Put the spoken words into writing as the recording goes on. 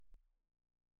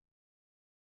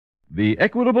The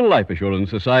Equitable Life Assurance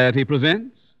Society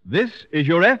presents This Is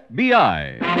Your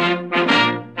FBI.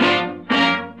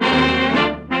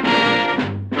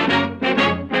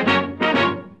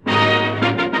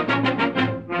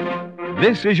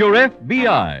 This is Your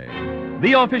FBI,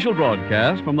 the official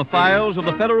broadcast from the files of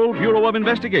the Federal Bureau of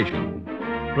Investigation.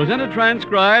 Presented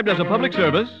transcribed as a public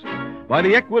service by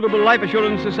the Equitable Life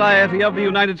Assurance Society of the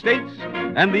United States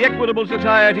and the Equitable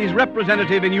Society's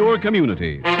representative in your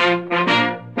community.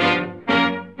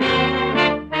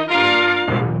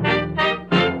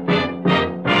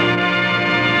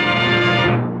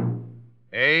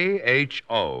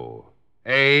 A-H-O.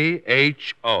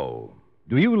 A-H-O.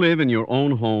 Do you live in your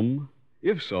own home?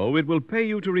 If so, it will pay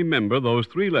you to remember those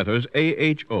three letters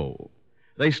A-H-O.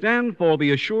 They stand for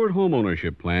the Assured Home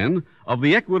Ownership Plan of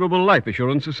the Equitable Life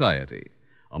Assurance Society,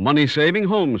 a money-saving,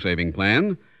 home-saving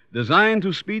plan designed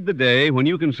to speed the day when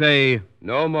you can say,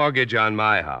 No mortgage on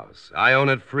my house. I own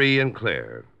it free and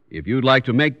clear. If you'd like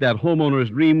to make that homeowner's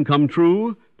dream come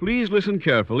true, please listen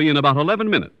carefully in about 11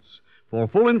 minutes for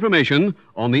full information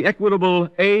on the Equitable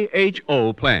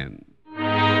AHO plan.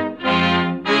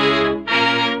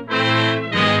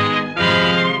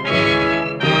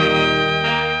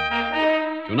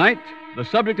 Tonight, the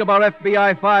subject of our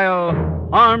FBI file,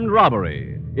 Armed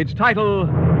Robbery. Its title,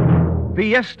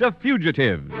 Fiesta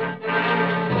Fugitives.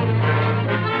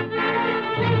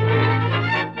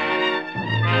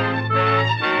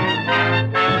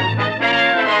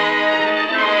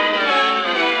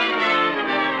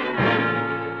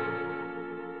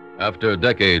 After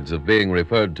decades of being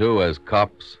referred to as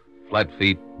cops, flat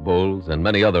feet, bulls, and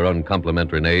many other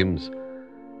uncomplimentary names,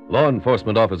 law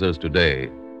enforcement officers today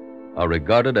are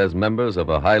regarded as members of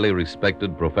a highly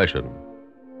respected profession.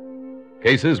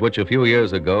 Cases which a few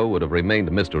years ago would have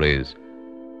remained mysteries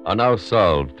are now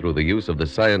solved through the use of the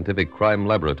scientific crime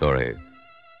laboratory,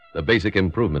 the basic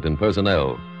improvement in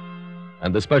personnel,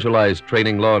 and the specialized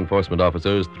training law enforcement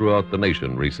officers throughout the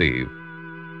nation receive.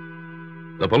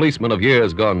 The policemen of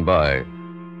years gone by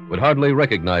would hardly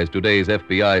recognize today's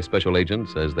FBI special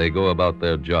agents as they go about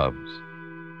their jobs.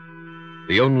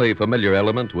 The only familiar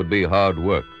element would be hard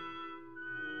work.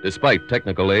 Despite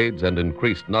technical aids and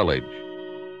increased knowledge,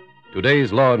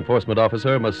 today's law enforcement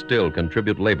officer must still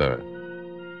contribute labor,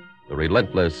 the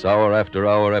relentless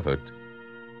hour-after-hour effort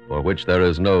for which there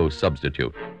is no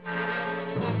substitute.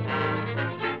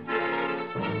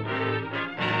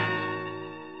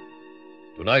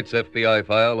 Tonight's FBI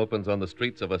file opens on the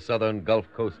streets of a southern Gulf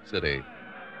Coast city.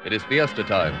 It is fiesta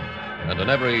time, and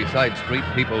on every side street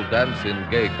people dance in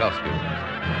gay costumes.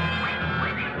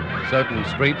 Certain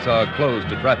streets are closed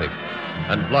to traffic,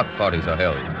 and block parties are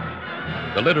held.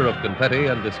 The litter of confetti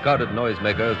and discarded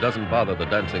noisemakers doesn't bother the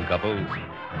dancing couples,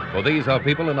 for these are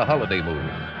people in a holiday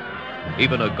mood.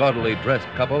 Even a gaudily dressed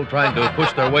couple trying to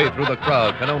push their way through the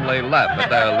crowd can only laugh at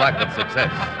their lack of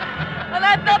success. Well,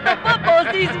 I thought the football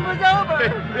season was over.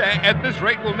 At this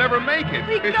rate, we'll never make it.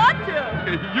 We got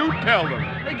to. You tell them.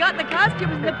 We got the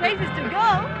costumes and the places to go.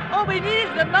 All we need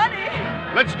is the money.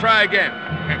 Let's try again.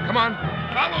 Come on,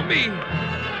 follow me.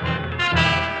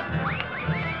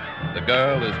 The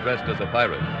girl is dressed as a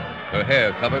pirate, her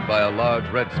hair covered by a large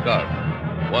red scarf,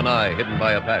 one eye hidden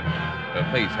by a patch, her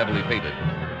face heavily painted.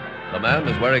 The man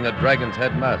is wearing a dragon's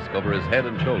head mask over his head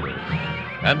and shoulders.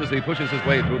 And as he pushes his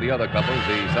way through the other couples,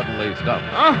 he suddenly stops.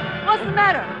 What's the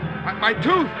matter? My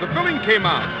tooth, the filling came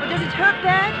out. Well, does it hurt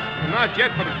bad? Not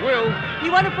yet, but it will.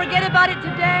 You want to forget about it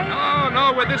today?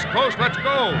 No, we're this close. Let's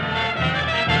go.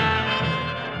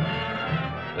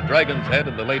 The dragon's head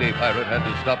and the lady pirate had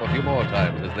to stop a few more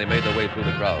times as they made their way through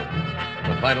the crowd.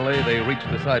 But finally, they reached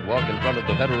the sidewalk in front of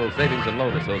the Federal Savings and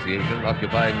Loan Association,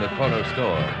 occupying the corner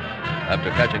store.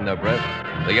 After catching their breath,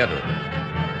 they entered.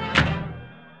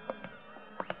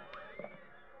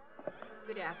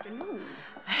 Good afternoon.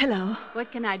 Hello.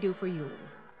 What can I do for you?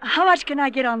 How much can I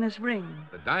get on this ring?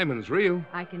 The diamond's real.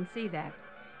 I can see that.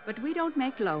 But we don't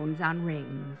make loans on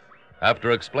rings.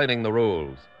 After explaining the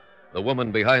rules, the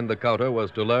woman behind the counter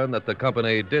was to learn that the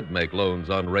company did make loans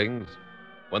on rings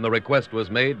when the request was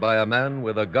made by a man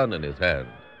with a gun in his hand.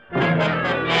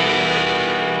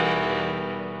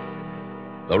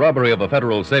 The robbery of a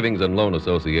Federal Savings and Loan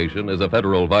Association is a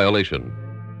federal violation.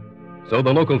 So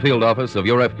the local field office of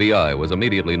your FBI was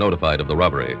immediately notified of the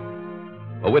robbery.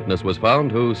 A witness was found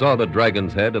who saw the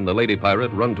dragon's head and the lady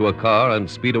pirate run to a car and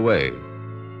speed away.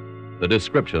 The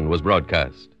description was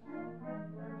broadcast.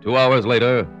 2 hours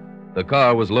later, the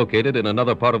car was located in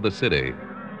another part of the city.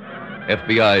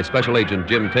 FBI Special Agent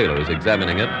Jim Taylor is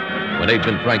examining it when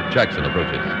Agent Frank Jackson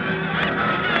approaches.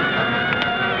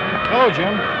 Hello,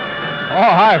 Jim.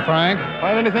 Oh, hi, Frank.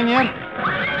 Find anything yet?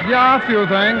 Yeah, a few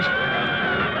things.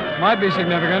 Might be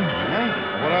significant.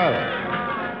 Huh? What are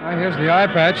they? Here's the eye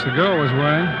patch the girl was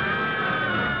wearing.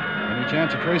 Any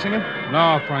chance of tracing it?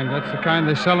 No, Frank, that's the kind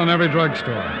they sell in every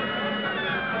drugstore.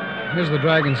 Here's the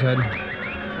dragon's head.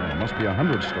 Well, there must be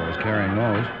 100 stores carrying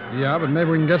those. Yeah, but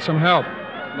maybe we can get some help.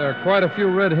 There are quite a few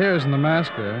red hairs in the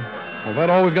mask there. Well, that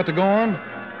all we've got to go on?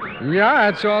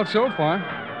 Yeah, that's all so far.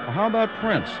 Well, how about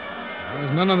prints?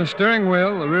 There's none on the steering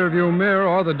wheel, the rear view mirror,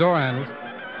 or the door handles.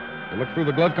 You look through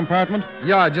the glove compartment?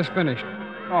 Yeah, I just finished.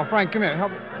 Oh, Frank, come here.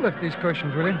 Help me lift these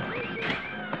cushions, will you?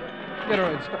 Get her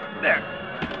right stuff. There.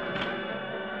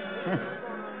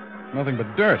 Nothing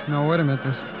but dirt. No, wait a minute.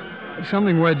 There's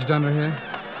something wedged under here.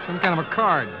 Some kind of a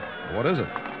card. What is it?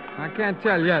 I can't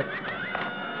tell yet.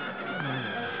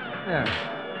 There.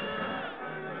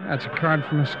 That's a card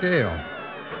from a scale.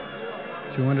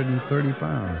 230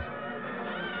 pounds.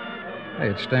 Hey,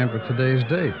 it's stamped with today's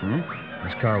date.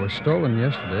 This car was stolen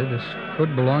yesterday. This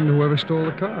could belong to whoever stole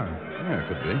the car. Yeah, it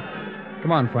could be.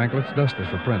 Come on, Frank. Let's dust this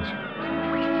for prints.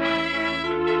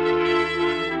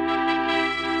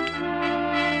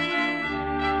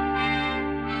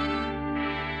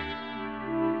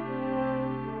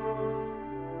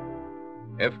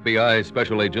 FBI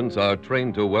special agents are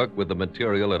trained to work with the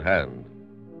material at hand.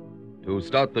 To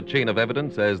start the chain of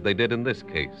evidence as they did in this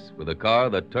case, with a car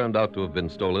that turned out to have been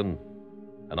stolen,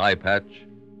 an eye patch,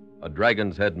 a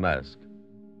dragon's head mask,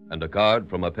 and a card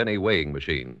from a penny weighing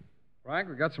machine. Frank,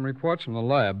 we got some reports from the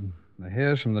lab. The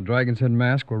hairs from the dragon's head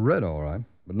mask were red, all right,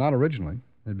 but not originally.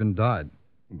 They'd been dyed.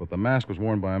 But the mask was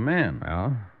worn by a man.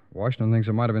 Yeah. Washington thinks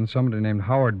it might have been somebody named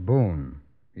Howard Boone.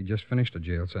 He just finished a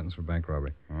jail sentence for bank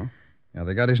robbery. Huh? Yeah,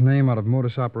 they got his name out of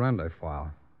modus operandi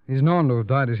file. He's known to have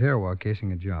dyed his hair while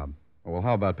casing a job. Oh, well,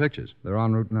 how about pictures? They're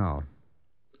en route now.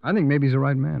 I think maybe he's the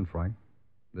right man, Frank.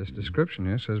 This description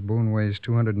here says Boone weighs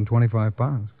 225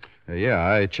 pounds. Yeah,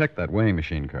 I checked that weighing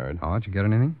machine card. Oh, did you get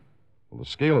anything? Well, the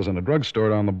scale is in a drugstore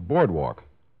down the boardwalk.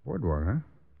 Boardwalk, huh?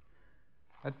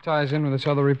 That ties in with this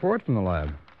other report from the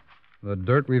lab. The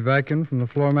dirt we vacuumed from the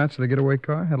floor mats of the getaway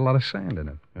car had a lot of sand in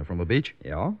it. From the beach?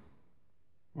 Yeah?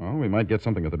 Well, we might get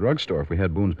something at the drugstore if we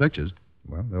had Boone's pictures.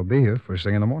 Well, they'll be here first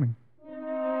thing in the morning.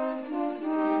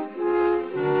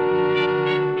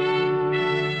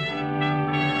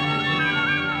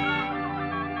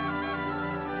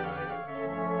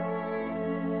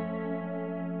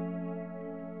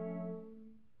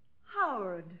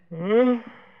 Howard.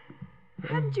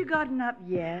 Haven't you gotten up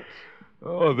yet?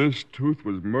 Oh, this tooth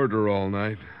was murder all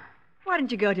night. Why don't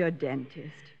you go to a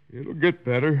dentist? It'll get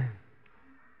better.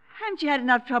 Haven't you had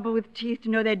enough trouble with teeth to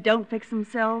know they don't fix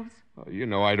themselves? You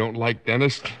know I don't like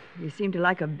dentists. You seem to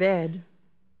like a bed.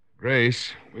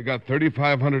 Grace, we got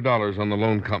 $3,500 on the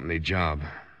loan company job.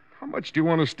 How much do you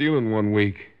want to steal in 1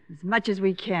 week? As much as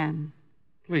we can.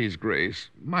 Please, Grace.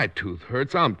 My tooth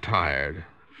hurts. I'm tired.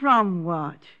 From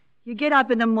what? You get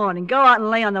up in the morning, go out and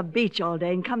lay on the beach all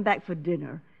day, and come back for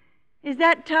dinner. Is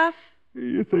that tough?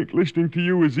 You think listening to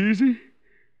you is easy?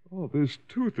 Oh, this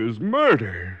tooth is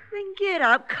murder. Then get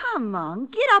up. Come on.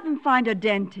 Get up and find a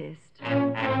dentist.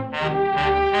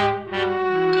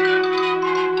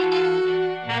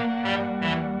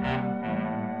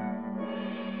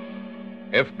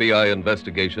 FBI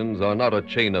investigations are not a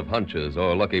chain of hunches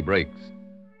or lucky breaks,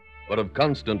 but of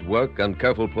constant work and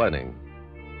careful planning.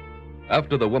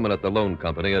 After the woman at the loan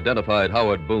company identified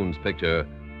Howard Boone's picture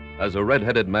as a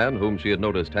red-headed man whom she had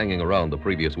noticed hanging around the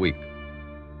previous week,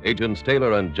 Agents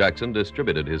Taylor and Jackson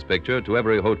distributed his picture to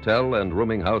every hotel and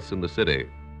rooming house in the city,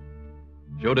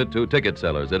 showed it to ticket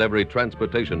sellers at every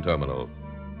transportation terminal,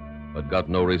 but got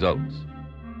no results.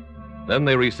 Then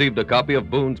they received a copy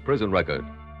of Boone's prison record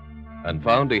and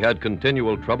found he had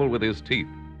continual trouble with his teeth.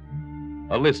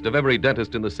 A list of every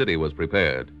dentist in the city was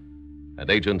prepared, and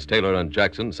Agents Taylor and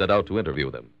Jackson set out to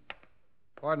interview them.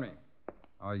 Pardon me.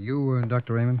 Are you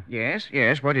Dr. Raymond? Yes.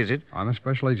 What is it? I'm a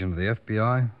special agent of the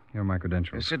FBI. Here are my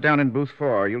credentials. Sit down in booth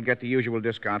 4. You'll get the usual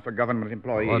discount for government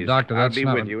employees. Oh, Doctor, that's I'll be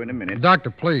not... with you in a minute.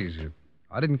 Doctor, please.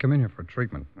 I didn't come in here for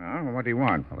treatment. Oh, what do you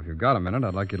want? Well, if you've got a minute,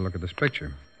 I'd like you to look at this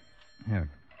picture. Here.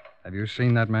 Have you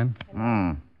seen that man?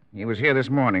 He was here this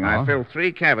morning. Oh? I filled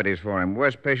 3 cavities for him.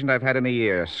 Worst patient I've had in a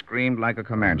year. Screamed like a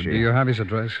Comanche. Do you have his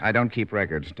address? I don't keep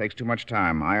records. Takes too much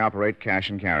time. I operate cash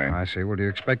and carry. I see. Well, do you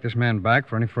expect this man back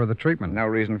for any further treatment? No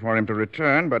reason for him to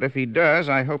return, but if he does,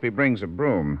 I hope he brings a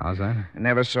broom. How's that? I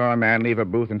never saw a man leave a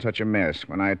booth in such a mess.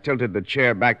 When I tilted the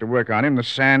chair back to work on him, the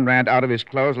sand ran out of his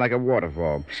clothes like a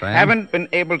waterfall. Sand? Haven't been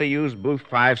able to use booth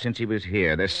 5 since he was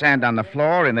here. There's sand on the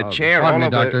floor, in the chair, Pardon all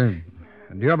me, over... Doctor.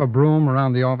 Do you have a broom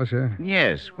around the office here?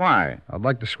 Yes. Why? I'd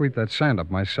like to sweep that sand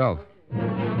up myself.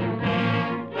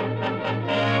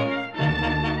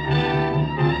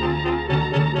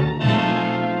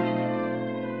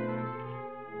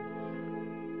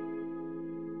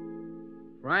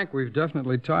 Frank, we've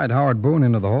definitely tied Howard Boone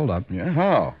into the holdup. Yeah,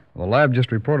 how? The lab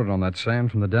just reported on that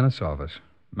sand from the dentist's office.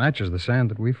 Matches the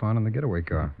sand that we found in the getaway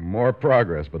car. More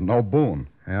progress, but no Boone.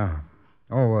 Yeah.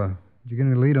 Oh, did you get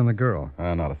any lead on the girl?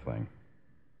 Not a thing.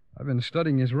 I've been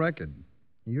studying his record.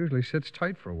 He usually sits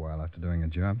tight for a while after doing a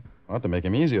job. Ought to make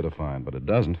him easier to find, but it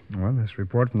doesn't. Well, this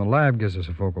report from the lab gives us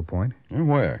a focal point. And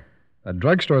where? That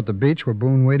drugstore at the beach where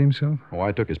Boone weighed himself. Oh,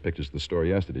 I took his pictures to the store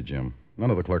yesterday, Jim.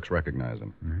 None of the clerks recognize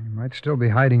him. He might still be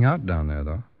hiding out down there,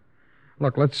 though.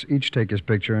 Look, let's each take his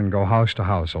picture and go house to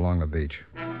house along the beach.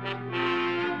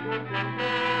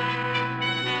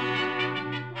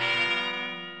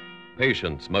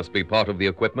 Patience must be part of the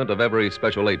equipment of every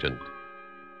special agent.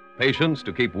 Patience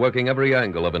to keep working every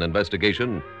angle of an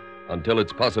investigation until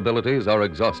its possibilities are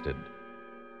exhausted.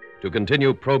 To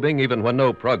continue probing even when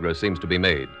no progress seems to be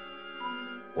made.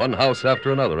 One house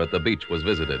after another at the beach was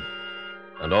visited,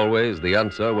 and always the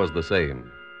answer was the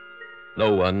same.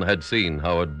 No one had seen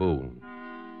Howard Boone.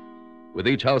 With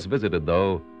each house visited,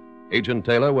 though, Agent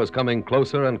Taylor was coming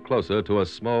closer and closer to a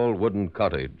small wooden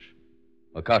cottage.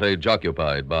 A cottage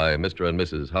occupied by Mr. and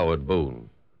Mrs. Howard Boone.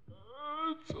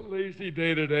 It's a lazy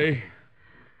day today.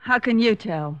 How can you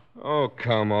tell? Oh,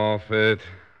 come off it.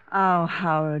 Oh,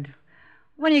 Howard.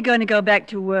 When are you going to go back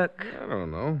to work? I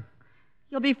don't know.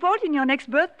 You'll be 40 on your next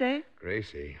birthday.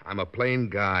 Gracie, I'm a plain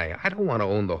guy. I don't want to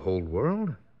own the whole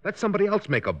world. Let somebody else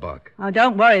make a buck. Oh,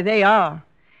 don't worry, they are.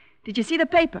 Did you see the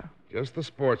paper? Just the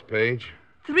sports page.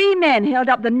 3 men held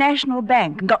up the National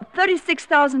Bank and got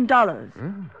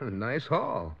 $36,000. Nice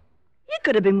haul. You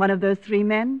could have been one of those 3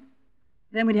 men.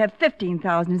 Then we'd have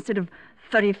 $15,000 instead of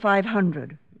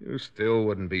 $3,500. You still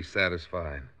wouldn't be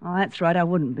satisfied. Oh, that's right, I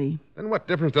wouldn't be. Then what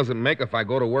difference does it make if I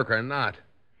go to work or not?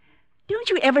 Don't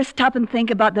you ever stop and think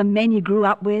about the men you grew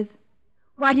up with?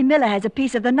 Whitey Miller has a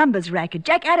piece of the numbers racket.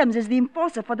 Jack Adams is the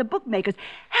enforcer for the bookmakers.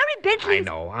 Harry Bentley...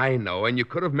 I know, and you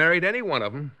could have married any one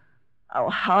of them. Oh,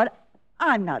 Howard,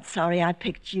 I'm not sorry I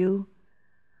picked you.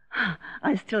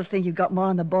 I still think you've got more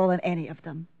on the ball than any of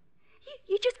them.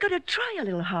 You just got to try a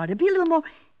little harder, be a little more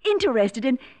interested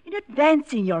in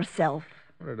advancing yourself.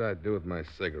 What did I do with my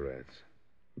cigarettes?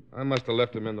 I must have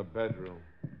left them in the bedroom.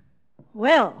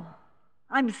 Well,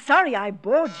 I'm sorry I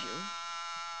bored you.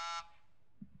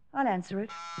 I'll answer it.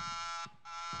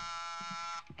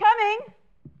 Coming.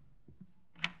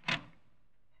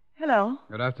 Hello.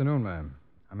 Good afternoon, ma'am.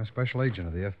 I'm a special agent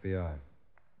of the FBI.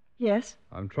 Yes?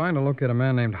 I'm trying to locate a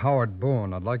man named Howard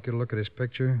Boone. I'd like you to look at his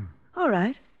picture. All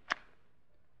right.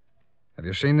 Have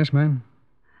you seen this man?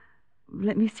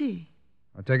 Let me see.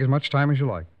 I'll take as much time as you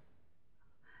like.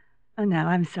 Oh, no,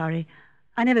 I'm sorry.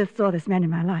 I never saw this man in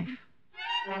my life.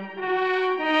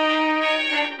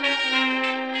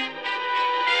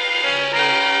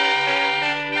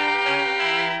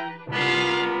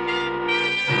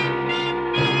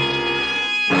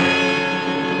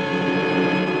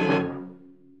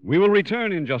 We will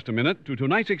return in just a minute to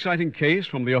tonight's exciting case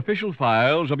from the official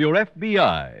files of your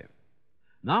FBI.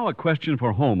 Now, a question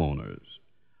for homeowners.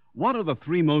 What are the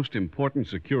 3 most important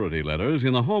security letters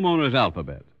in the homeowner's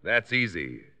alphabet? That's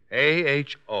easy.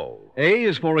 A-H-O. A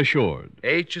is for assured.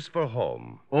 H is for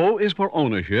home. O is for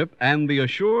ownership and the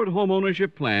assured home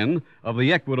ownership plan of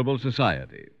the Equitable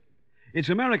Society. It's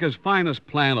America's finest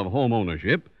plan of home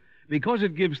ownership because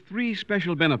it gives 3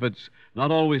 special benefits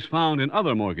not always found in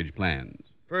other mortgage plans.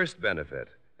 First benefit,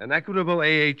 an Equitable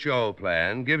AHO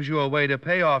plan gives you a way to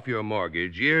pay off your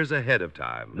mortgage years ahead of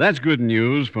time. That's good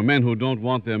news for men who don't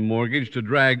want their mortgage to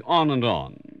drag on and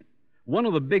on. One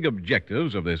of the big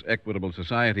objectives of this Equitable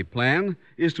Society plan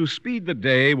is to speed the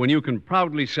day when you can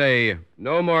proudly say,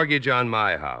 "No mortgage on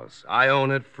my house. I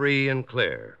own it free and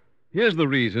clear." Here's the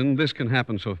reason this can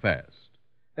happen so fast.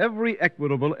 Every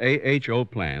Equitable AHO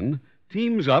plan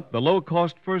teams up the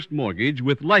low-cost first mortgage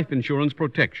with life insurance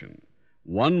protection.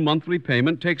 1 monthly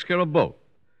payment takes care of both.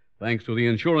 Thanks to the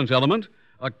insurance element,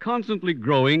 a constantly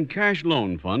growing cash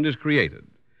loan fund is created.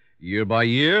 Year by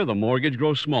year, the mortgage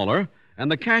grows smaller and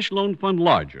the cash loan fund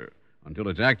larger until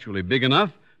it's actually big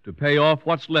enough to pay off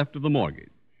what's left of the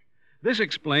mortgage. This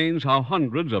explains how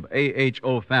hundreds of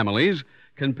AHO families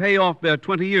can pay off their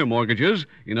 20-year mortgages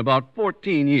in about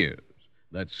 14 years.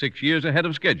 That's 6 years ahead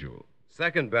of schedule.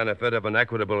 Second benefit of an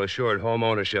Equitable Assured Home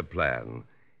Ownership Plan.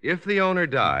 If the owner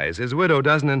dies, his widow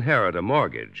doesn't inherit a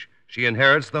mortgage. She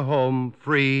inherits the home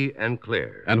free and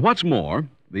clear. And what's more,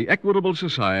 the Equitable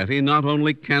Society not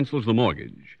only cancels the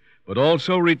mortgage, but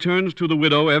also returns to the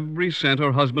widow every cent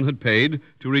her husband had paid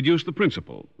to reduce the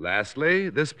principal. Lastly,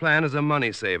 this plan is a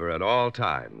money saver at all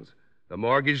times. The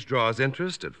mortgage draws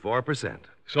interest at 4%.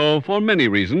 So, for many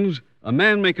reasons, a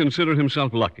man may consider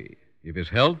himself lucky if his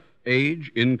health,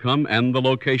 age, income, and the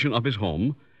location of his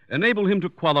home enable him to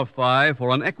qualify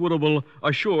for an equitable,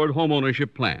 assured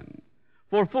homeownership plan.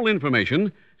 For full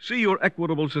information, see your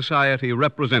Equitable Society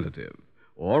representative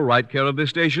or write care of this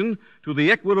station to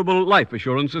the Equitable Life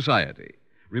Assurance Society.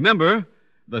 Remember,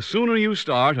 the sooner you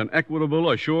start an equitable,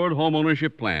 assured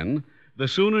homeownership plan, the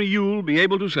sooner you'll be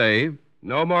able to say,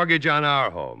 No mortgage on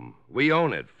our home. We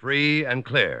own it, free and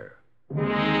clear.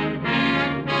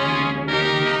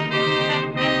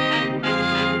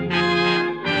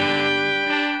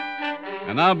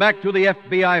 And now back to the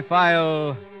FBI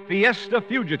file, Fiesta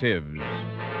Fugitives.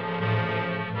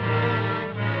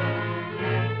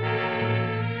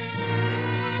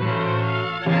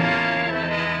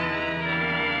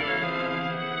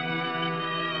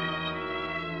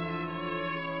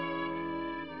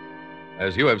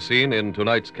 As you have seen in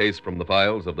tonight's case from the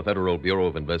files of the Federal Bureau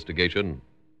of Investigation,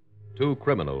 two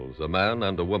criminals, a man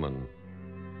and a woman,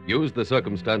 used the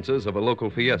circumstances of a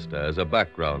local fiesta as a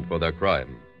background for their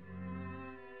crime.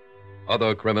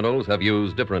 Other criminals have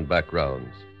used different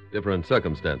backgrounds, different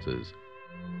circumstances,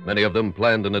 many of them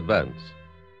planned in advance,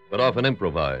 but often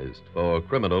improvised, for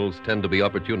criminals tend to be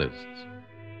opportunists.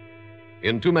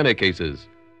 In too many cases,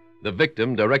 the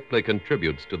victim directly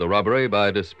contributes to the robbery by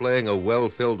displaying a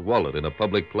well-filled wallet in a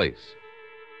public place,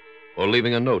 or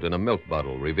leaving a note in a milk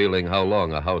bottle revealing how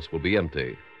long a house will be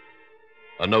empty,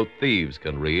 a note thieves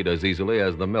can read as easily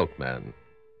as the milkman.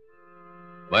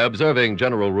 By observing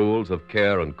general rules of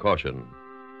care and caution,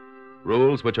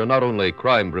 rules which are not only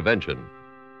crime prevention,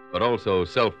 but also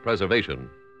self-preservation,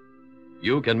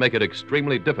 you can make it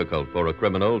extremely difficult for a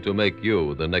criminal to make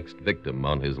you the next victim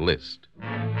on his list.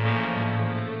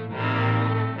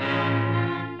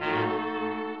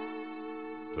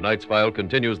 Tonight's file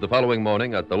continues the following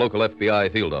morning at the local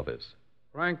FBI field office.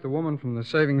 Frank, the woman from the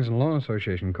Savings and Loan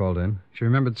Association called in. She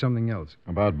remembered something else.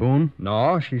 About Boone?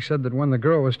 No, she said that when the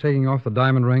girl was taking off the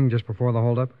diamond ring just before the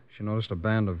holdup, she noticed a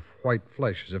band of white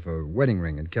flesh, as if a wedding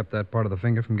ring had kept that part of the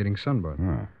finger from getting sunburned.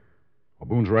 Ah. Well,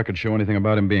 Boone's record show anything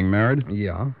about him being married?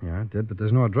 Yeah, it did, but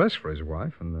there's no address for his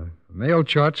wife, and the mail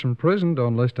charts from prison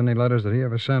don't list any letters that he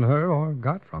ever sent her or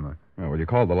got from her. Oh, well, you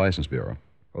called the License Bureau.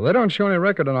 Well, they don't show any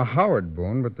record on a Howard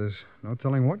Boone, but there's no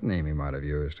telling what name he might have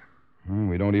used. Well,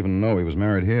 we don't even know he was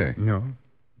married here. No,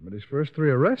 but his first 3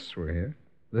 arrests were here.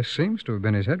 This seems to have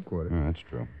been his headquarters. Oh, that's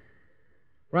true.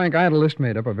 Frank, I had a list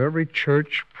made up of every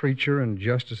church, preacher, and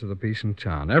justice of the peace in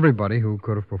town. Everybody who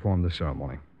could have performed the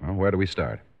ceremony. Well, where do we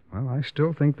start? Well, I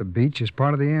still think the beach is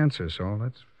part of the answer, so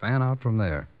let's fan out from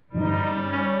there.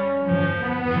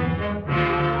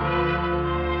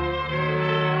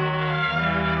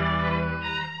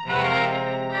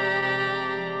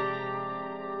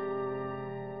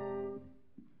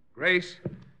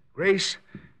 Grace,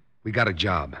 we got a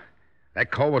job. That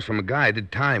call was from a guy I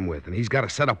did time with, and he's got a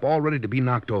setup all ready to be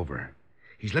knocked over.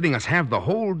 He's letting us have the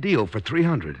whole deal for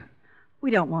 $300.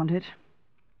 We don't want it.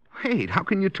 Wait, how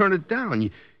can you turn it down?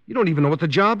 You don't even know what the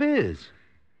job is.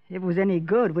 If it was any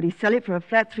good, would he sell it for a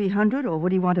flat $300, or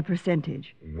would he want a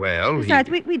percentage? Well, Besides,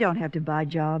 we don't have to buy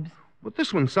jobs. But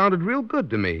this one sounded real good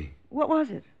to me. What was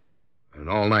it? An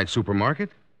all-night supermarket?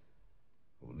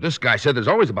 This guy said there's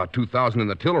always about 2,000 in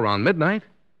the till around midnight.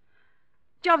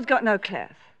 Job's got no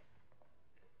class.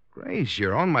 Grace,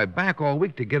 you're on my back all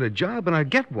week to get a job, and I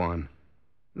get one.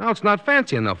 Now it's not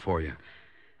fancy enough for you.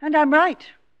 And I'm right.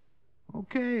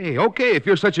 Okay. If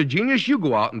you're such a genius, you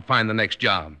go out and find the next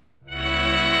job.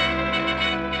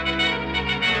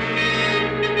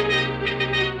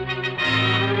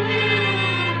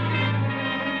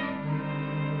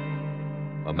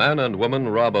 A man and woman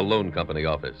rob a loan company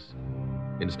office.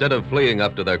 Instead of fleeing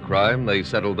after their crime, they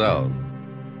settle down.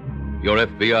 Your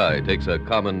FBI takes a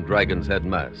common dragon's head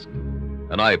mask,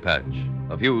 an eye patch,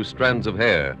 a few strands of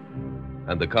hair,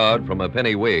 and the card from a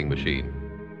penny weighing machine,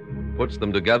 puts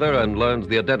them together and learns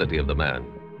the identity of the man.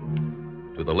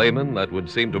 To the layman, that would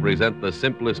seem to present the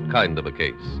simplest kind of a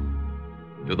case.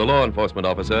 To the law enforcement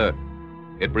officer,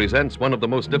 it presents one of the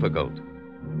most difficult.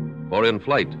 For in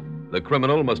flight, the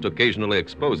criminal must occasionally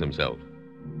expose himself.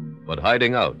 But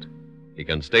hiding out, he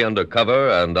can stay under cover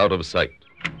and out of sight.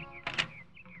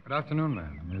 Good afternoon,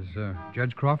 ma'am. Is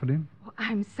Judge Crawford in? Oh,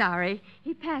 I'm sorry.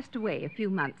 He passed away a few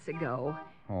months ago.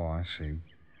 Oh, I see.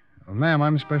 Ma'am,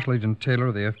 I'm Special Agent Taylor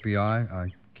of the FBI.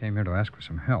 I came here to ask for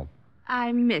some help.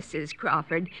 I'm Mrs.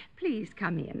 Crawford. Please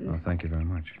come in. Oh, thank you very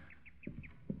much.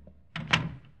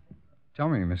 Tell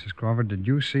me, Mrs. Crawford, did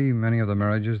you see many of the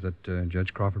marriages that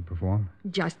Judge Crawford performed?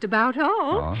 Just about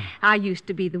all. Oh. I used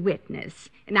to be the witness,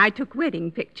 and I took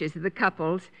wedding pictures of the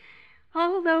couples.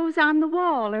 All those on the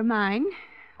wall are mine.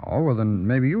 Oh, well, then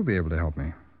maybe you'll be able to help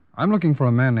me. I'm looking for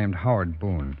a man named Howard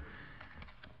Boone.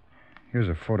 Here's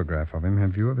a photograph of him.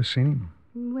 Have you ever seen him?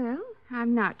 Well,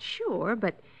 I'm not sure,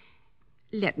 but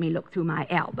let me look through my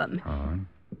album. All right.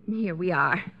 Here we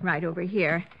are, right over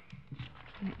here.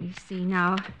 Let me see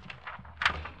now.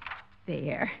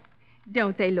 There.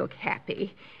 Don't they look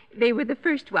happy? They were the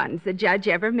first ones the judge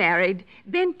ever married.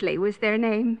 Bentley was their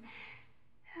name.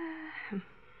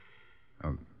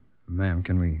 Ma'am,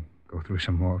 can we go through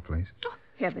some more, please? Oh,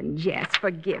 heavens, yes,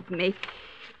 forgive me.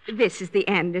 This is the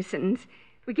Andersons.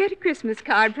 We get a Christmas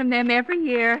card from them every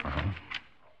year. Uh-huh.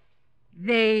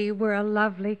 They were a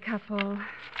lovely couple.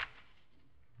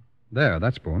 There,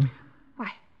 that's Boone.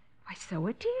 Why, so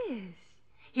it is.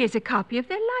 Here's a copy of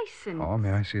their license. Oh,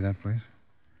 may I see that, please?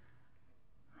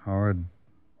 Howard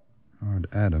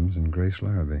Adams and Grace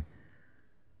Larrabee.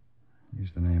 Use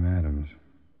the name Adams.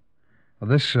 Well,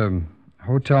 this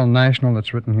Hotel National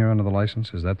that's written here under the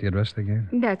license, is that the address they gave?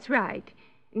 That's right.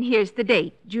 And here's the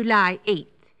date, July 8th,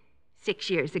 6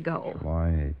 years ago. July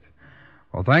 8th.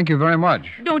 Well, thank you very much.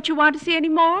 Don't you want to see any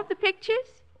more of the pictures?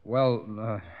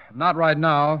 Well, not right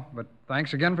now, but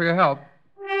thanks again for your help.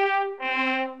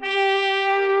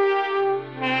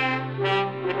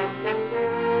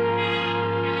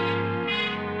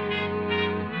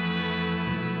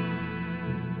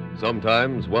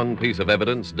 Sometimes one piece of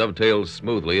evidence dovetails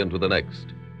smoothly into the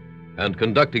next, and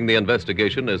conducting the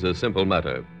investigation is a simple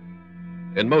matter.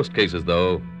 In most cases,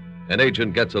 though, an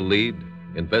agent gets a lead,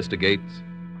 investigates,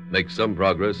 makes some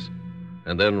progress,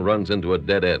 and then runs into a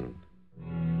dead end.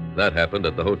 That happened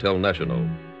at the Hotel National.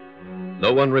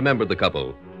 No one remembered the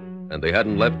couple, and they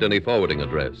hadn't left any forwarding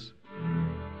address.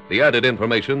 The added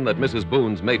information that Mrs.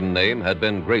 Boone's maiden name had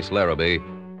been Grace Larrabee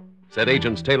set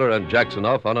agents Taylor and Jackson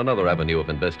off on another avenue of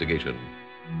investigation.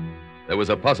 There was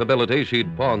a possibility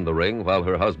she'd pawned the ring while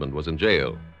her husband was in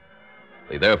jail.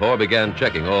 They therefore began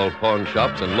checking all pawn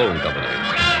shops and loan companies.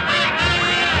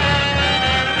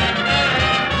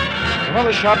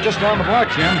 Another shop just down the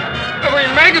block, Jim. If we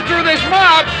make it through this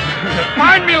mob,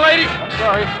 pardon me, lady. I'm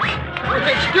sorry.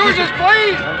 Excuse us,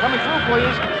 please. I'm coming through,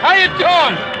 please. How you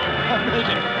doing? I'm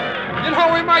making it. You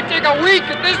know, we might take a week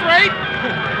at this rate.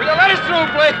 Will you let us through,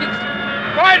 please?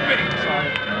 Pardon me. Sorry.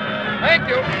 Thank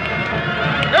you.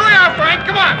 Here we are, Frank.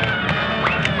 Come on.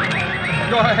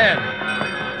 Go ahead.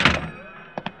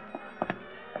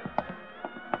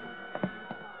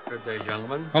 Good day,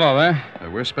 gentlemen. Hello there.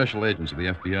 We're special agents of the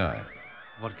FBI.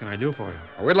 What can I do for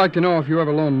you? We'd like to know if you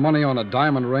ever loaned money on a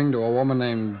diamond ring to a woman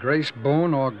named Grace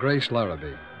Boone or Grace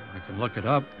Larrabee. I can look it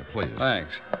up. Yeah, please.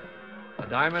 Thanks. A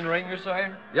diamond ring, you're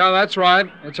saying? Yeah, that's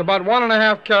right. It's about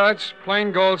 1.5 carats,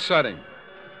 plain gold setting.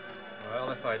 Well,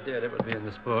 if I did, it would be in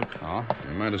this book. Oh?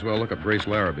 You might as well look up Grace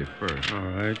Larrabee first. All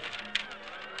right.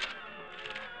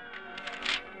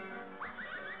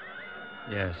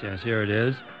 Yes, here it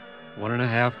is.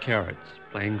 1.5 carats,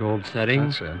 plain gold setting.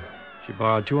 That's it. She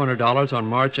borrowed $200 on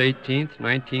March 18th,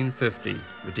 1950.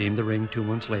 Redeemed the ring 2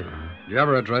 months later. Do you have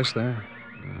her address there?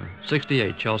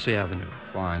 68 Chelsea Avenue.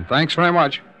 Fine. Thanks very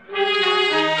much.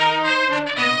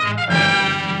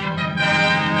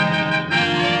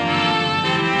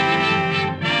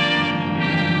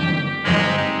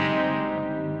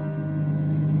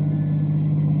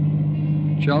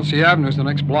 Chelsea Avenue's the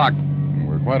next block.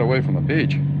 We're quite away from the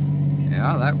beach.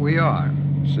 Yeah, that we are.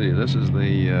 See, this is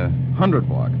the 100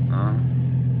 block. Uh-huh.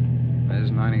 There's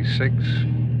 96.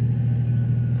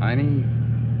 90.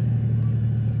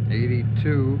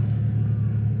 82.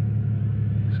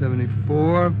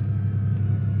 74.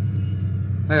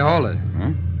 Hey, hold it.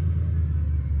 Huh?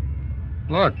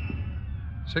 Look.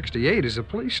 68 is the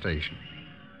police station.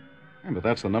 Yeah, but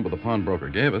that's the number the pawnbroker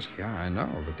gave us. Yeah, I know,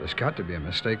 but there's got to be a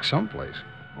mistake someplace.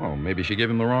 Well, maybe she gave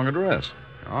him the wrong address.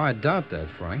 Oh, I doubt that,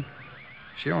 Frank.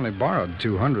 She only borrowed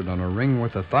 $200 on a ring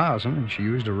worth $1,000, and she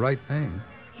used the right name.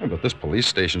 Yeah, but this police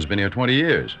station's been here 20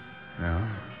 years.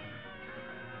 Yeah.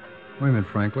 Wait a minute,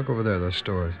 Frank. Look over there, those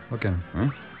stores. Look in them. Huh?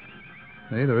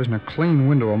 Hey, there isn't a clean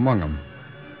window among them.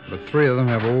 But 3 of them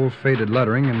have old faded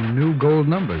lettering and new gold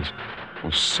numbers.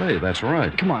 Well, say, that's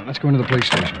right. Come on, let's go into the police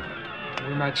station.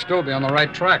 We might still be on the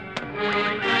right track.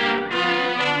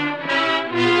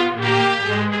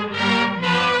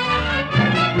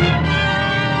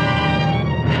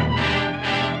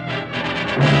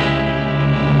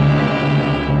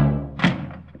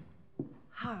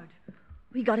 Howard,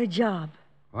 we got a job.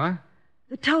 What?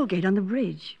 The toll gate on the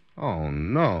bridge. Oh,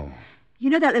 no. You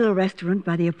know that little restaurant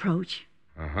by the approach?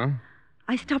 Uh-huh.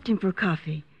 I stopped in for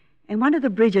coffee, and one of the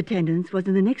bridge attendants was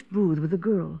in the next booth with a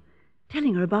girl,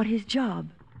 telling her about his job.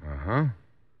 Uh-huh.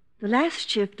 The last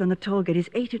shift on the toll gate is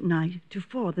 8 at night to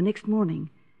 4 the next morning.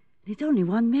 And it's only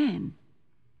one man.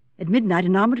 At midnight,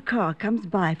 an armored car comes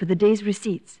by for the day's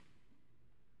receipts.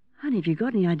 Honey, have you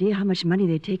got any idea how much money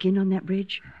they take in on that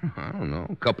bridge? I don't know.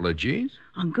 A couple of G's?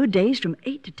 On good days, from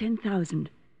 8 to 10,000.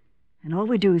 And all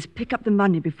we do is pick up the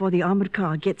money before the armored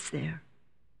car gets there.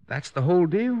 That's the whole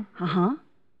deal? Uh-huh.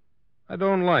 I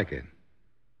don't like it.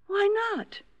 Why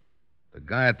not? The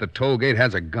guy at the toll gate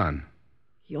has a gun.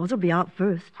 Yours will be out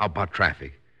first. How about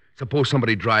traffic? Suppose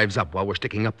somebody drives up while we're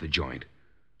sticking up the joint.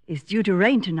 It's due to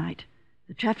rain tonight.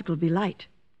 The traffic will be light.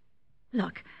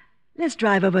 Look, let's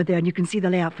drive over there and you can see the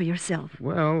layout for yourself.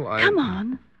 Well, Come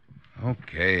on.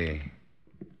 Okay.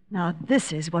 Now,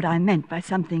 this is what I meant by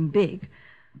something big.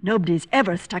 Nobody's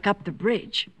ever stuck up the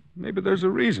bridge. Maybe there's a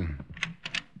reason.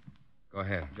 Go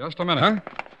ahead. Just a minute.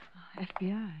 Oh,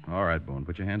 FBI. All right, Boone.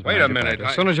 Put your hands Wait behind a your minute. back.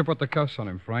 As soon as you put the cuffs on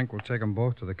him, Frank, we'll take them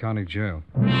both to the county jail.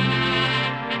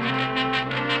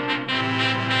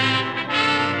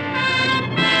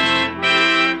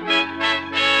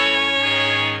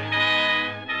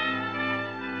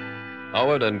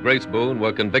 Howard and Grace Boone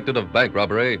were convicted of bank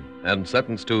robbery and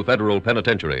sentenced to federal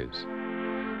penitentiaries.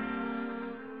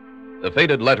 The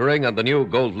faded lettering and the new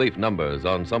gold leaf numbers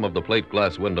on some of the plate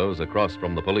glass windows across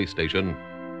from the police station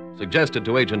suggested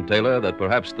to Agent Taylor that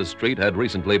perhaps the street had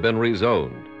recently been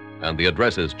rezoned and the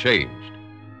addresses changed.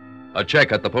 A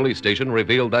check at the police station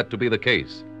revealed that to be the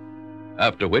case,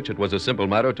 after which it was a simple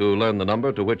matter to learn the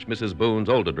number to which Mrs. Boone's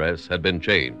old address had been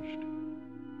changed.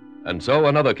 And so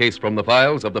another case from the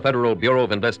files of the Federal Bureau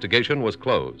of Investigation was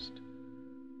closed.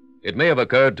 It may have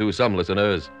occurred to some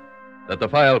listeners that the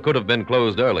file could have been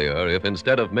closed earlier if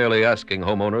instead of merely asking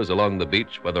homeowners along the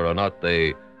beach whether or not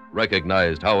they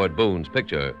recognized Howard Boone's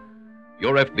picture,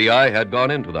 your FBI had gone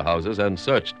into the houses and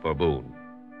searched for Boone.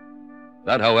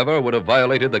 That, however, would have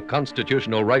violated the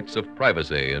constitutional rights of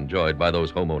privacy enjoyed by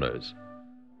those homeowners.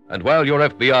 And while your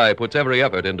FBI puts every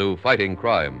effort into fighting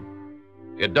crime,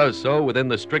 it does so within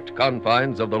the strict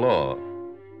confines of the law,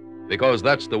 because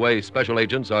that's the way special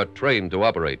agents are trained to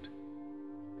operate,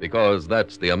 because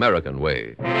that's the American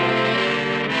way.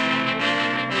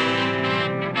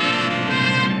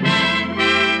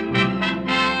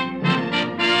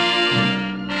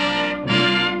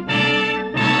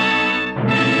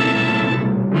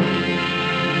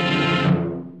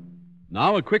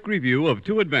 Now, a quick review of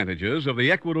two advantages of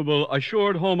the Equitable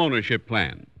Assured Home Ownership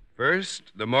Plan.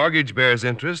 First, the mortgage bears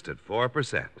interest at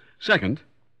 4%. Second,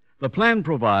 the plan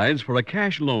provides for a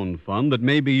cash loan fund that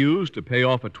may be used to pay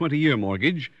off a 20-year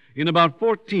mortgage in about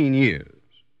 14 years.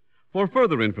 For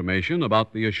further information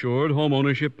about the Assured Home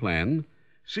Ownership Plan,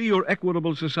 see your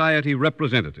Equitable Society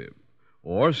representative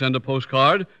or send a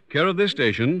postcard, care of this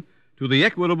station, to the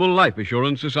Equitable Life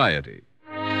Assurance Society.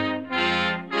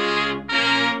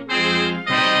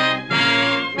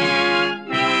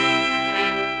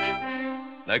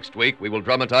 Next week, we will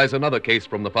dramatize another case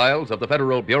from the files of the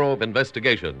Federal Bureau of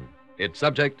Investigation. Its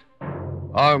subject,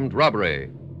 armed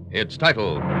robbery. Its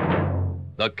title,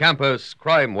 The Campus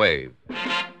Crime Wave.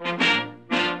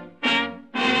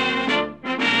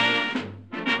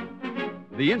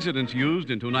 The incidents used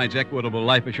in tonight's Equitable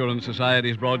Life Assurance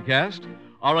Society's broadcast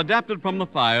are adapted from the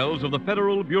files of the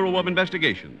Federal Bureau of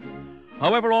Investigation.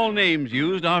 However, all names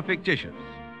used are fictitious,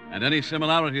 and any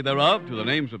similarity thereof to the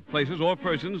names of places or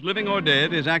persons, living or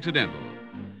dead, is accidental.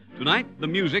 Tonight, the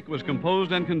music was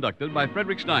composed and conducted by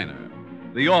Frederick Steiner.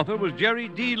 The author was Jerry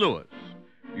D. Lewis.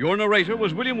 Your narrator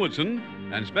was William Woodson,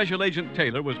 and Special Agent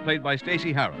Taylor was played by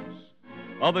Stacey Harris.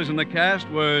 Others in the cast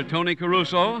were Tony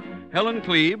Caruso, Helen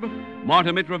Klebe,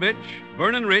 Marta Mitrovich,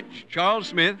 Vernon Rich, Charles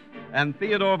Smith, and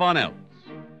Theodore Von Eltz.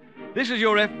 This Is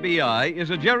Your FBI is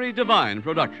a Jerry Devine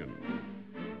production.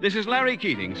 This is Larry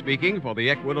Keating speaking for the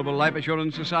Equitable Life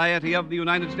Assurance Society of the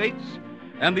United States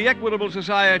and the Equitable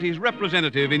Society's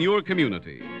representative in your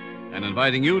community, and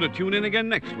inviting you to tune in again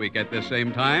next week at this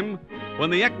same time when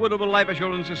the Equitable Life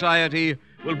Assurance Society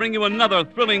will bring you another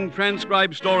thrilling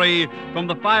transcribed story from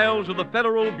the files of the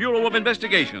Federal Bureau of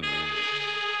Investigation.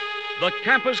 The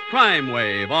Campus Crime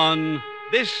Wave on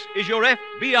This Is Your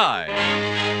FBI.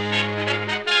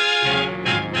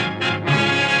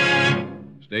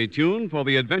 Stay tuned for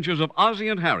the adventures of Ozzie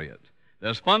and Harriet.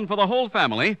 There's fun for the whole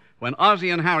family when Ozzie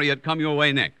and Harriet come your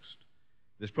way next.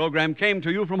 This program came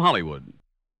to you from Hollywood.